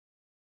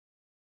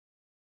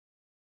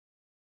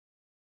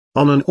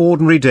On an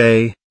ordinary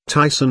day,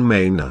 Tyson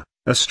Maynor,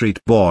 a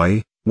street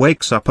boy,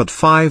 wakes up at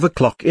 5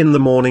 o'clock in the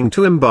morning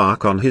to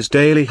embark on his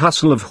daily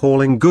hustle of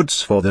hauling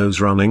goods for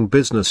those running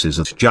businesses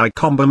at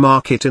Gikomba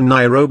market in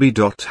Nairobi.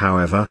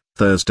 However,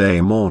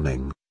 Thursday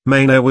morning,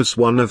 Maynor was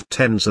one of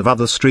tens of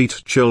other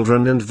street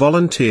children and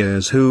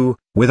volunteers who,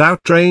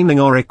 without training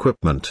or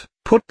equipment,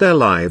 put their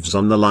lives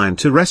on the line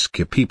to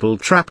rescue people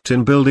trapped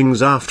in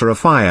buildings after a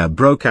fire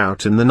broke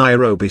out in the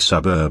Nairobi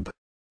suburb.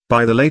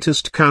 By the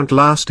latest count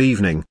last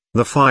evening,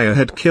 the fire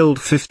had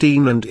killed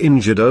 15 and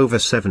injured over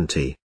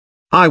 70.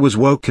 I was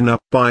woken up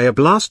by a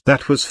blast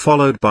that was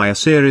followed by a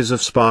series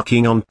of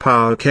sparking on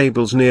power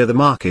cables near the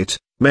market,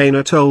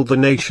 Maynor told the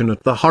nation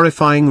at the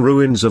horrifying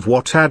ruins of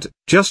what had,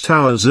 just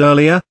hours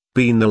earlier,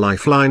 been the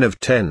lifeline of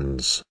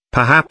tens,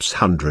 perhaps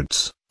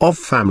hundreds, of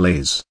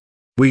families.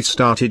 We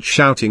started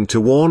shouting to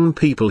warn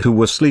people who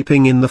were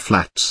sleeping in the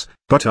flats,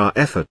 but our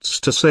efforts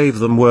to save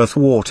them were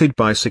thwarted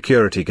by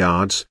security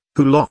guards,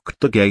 who locked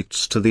the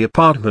gates to the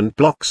apartment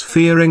blocks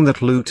fearing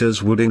that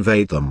looters would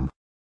invade them.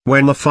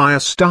 When the fire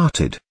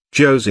started,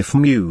 Joseph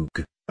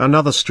Mug,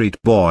 another street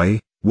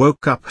boy,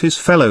 woke up his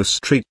fellow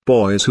street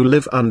boys who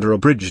live under a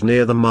bridge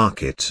near the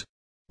market.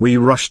 We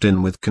rushed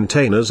in with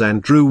containers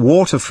and drew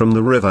water from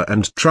the river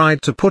and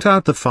tried to put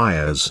out the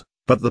fires,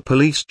 but the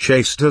police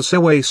chased us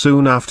away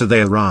soon after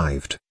they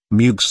arrived,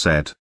 Mug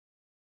said.